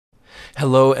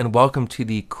Hello and welcome to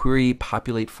the Query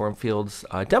Populate Form Fields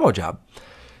demo job.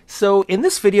 So in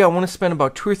this video I want to spend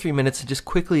about 2 or 3 minutes to just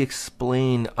quickly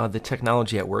explain the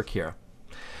technology at work here.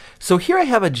 So here I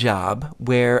have a job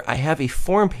where I have a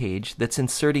form page that's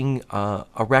inserting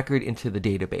a record into the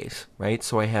database, right?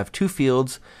 So I have 2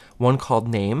 fields, one called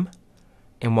name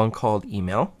and one called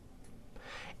email.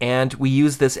 And we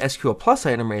use this SQL Plus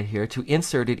item right here to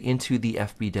insert it into the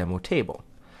FB demo table.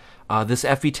 This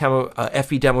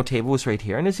FB demo table is right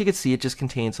here, and as you can see, it just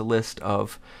contains a list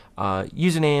of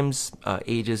usernames,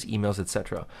 ages, emails,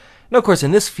 etc. Now, of course,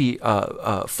 in this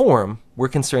form, we're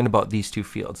concerned about these 2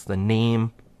 fields, the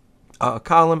name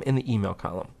column and the email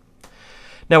column.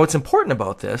 Now, what's important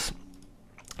about this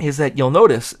is that you'll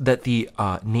notice that the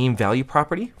name value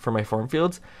property for my form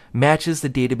fields matches the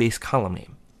database column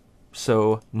name.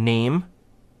 So name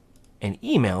and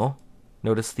email,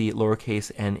 notice the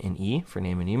lowercase n and e for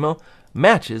name and email,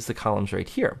 matches the columns right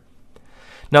here.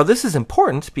 Now this is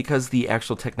important because the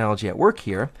actual technology at work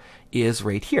here is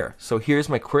right here. So here's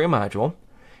my query module,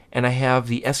 and I have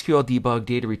the SQL debug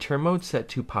data return mode set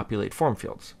to populate form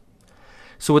fields.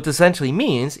 So what this essentially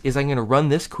means is I'm going to run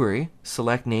this query,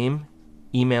 select name,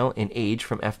 email, and age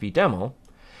from FB demo,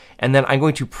 and then I'm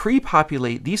going to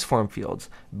pre-populate these form fields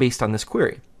based on this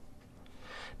query.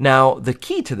 Now the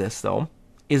key to this, though,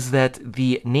 is that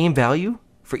the name value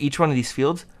for each one of these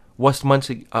fields must once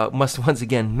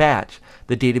again match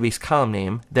the database column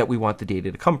name that we want the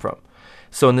data to come from.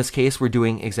 So in this case, we're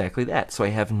doing exactly that. So I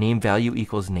have name value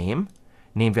equals name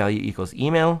value equals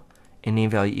email, and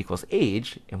name value equals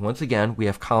age. And once again, we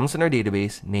have columns in our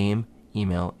database, name,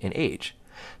 email, and age.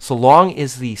 So long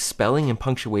as the spelling and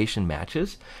punctuation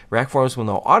matches, RAC forms will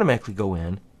now automatically go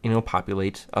in and it'll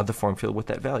populate the form field with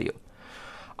that value.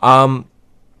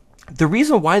 The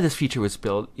reason why this feature was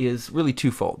built is really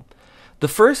twofold. The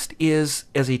first is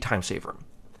as a time saver.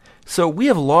 So we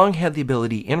have long had the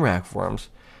ability in RAC forms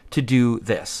to do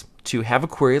this, to have a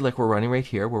query like we're running right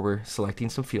here where we're selecting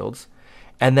some fields,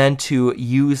 and then to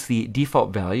use the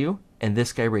default value, and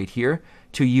this guy right here,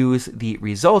 to use the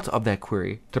result of that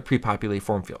query to pre-populate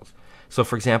form fields. So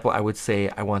for example, I would say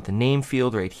I want the name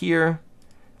field right here,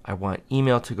 I want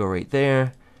email to go right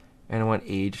there, and I want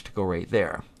age to go right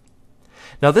there.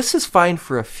 Now this is fine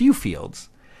for a few fields,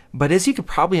 but as you could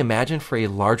probably imagine for a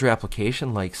larger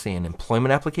application like say an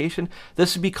employment application,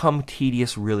 this would become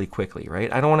tedious really quickly,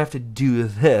 right? I don't want to have to do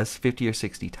this 50 or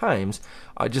 60 times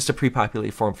just to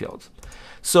pre-populate form fields.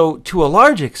 So to a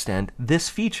large extent, this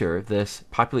feature, this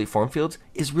populate form fields,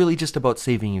 is really just about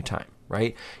saving you time,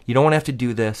 right? You don't want to have to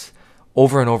do this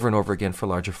over and over and over again for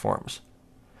larger forms.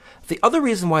 The other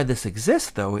reason why this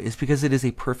exists, though, is because it is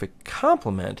a perfect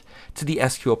complement to the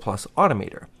SQL Plus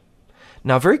Automator.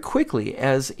 Now, very quickly,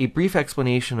 as a brief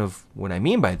explanation of what I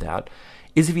mean by that,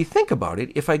 is if you think about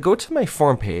it, if I go to my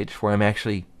form page where I'm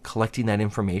actually collecting that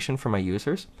information from my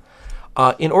users,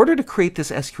 in order to create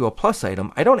this SQL Plus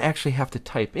item, I don't actually have to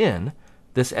type in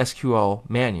this SQL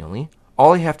manually.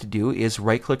 All I have to do is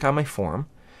right-click on my form,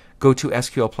 go to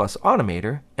SQL Plus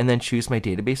Automator, and then choose my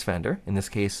database vendor, in this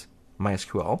case,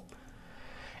 MySQL,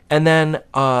 and then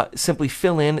simply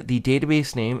fill in the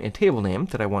database name and table name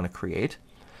that I want to create.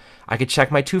 I could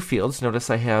check my 2 fields.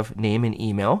 Notice I have name and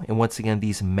email, and once again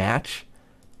these match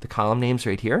the column names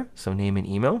right here, so name and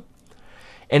email.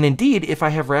 And indeed, if I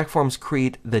have RAC forms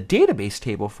create the database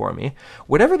table for me,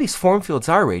 whatever these form fields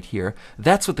are right here,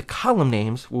 that's what the column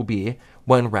names will be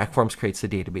when RAC forms creates the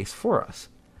database for us.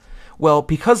 Well,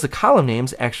 because the column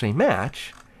names actually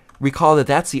match, recall that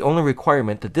that's the only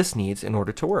requirement that this needs in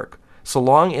order to work. So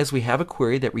long as we have a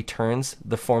query that returns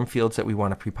the form fields that we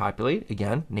want to pre-populate,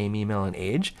 again, name, email, and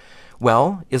age,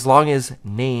 well, as long as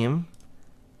name,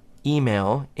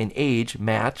 email, and age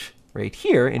match right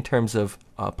here in terms of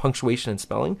punctuation and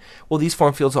spelling, well, these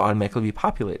form fields will automatically be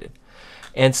populated.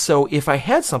 And so if I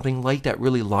had something like that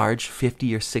really large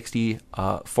 50 or 60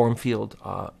 form field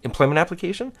employment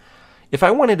application, if I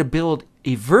wanted to build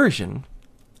a version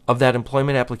of that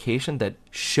employment application that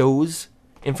shows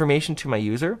information to my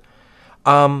user,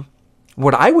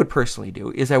 what I would personally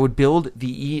do is I would build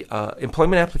the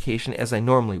employment application as I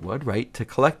normally would, right, to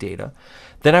collect data.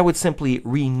 Then I would simply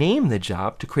rename the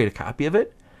job to create a copy of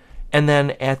it. And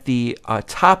then at the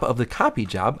top of the copy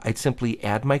job, I'd simply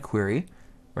add my query,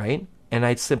 right? And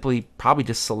I'd simply probably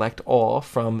just select all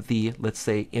from the, let's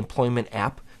say, employment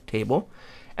app table,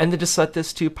 and then just set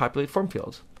this to populate form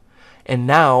fields. And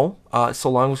now,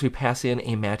 so long as we pass in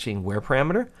a matching where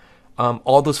parameter,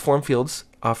 all those form fields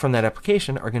from that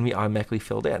application are going to be automatically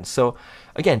filled in. So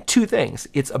again, 2 things.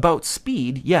 It's about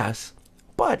speed, yes,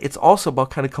 but it's also about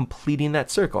kind of completing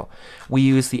that circle. We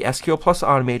use the SQL Plus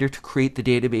Automator to create the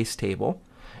database table,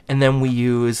 And then we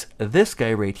use this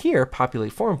guy right here,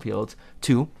 populate form fields,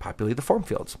 to populate the form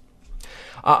fields.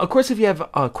 Of course, if you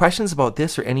have questions about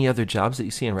this or any other jobs that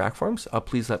you see in rack forms,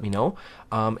 please let me know,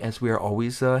 as we are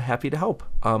always happy to help.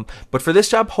 But for this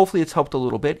job, hopefully it's helped a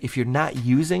little bit. If you're not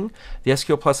using the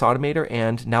SQL Plus Automator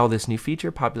and now this new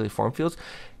feature, populate form fields,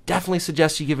 definitely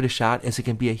suggest you give it a shot, as it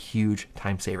can be a huge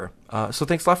time saver. So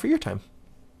thanks a lot for your time.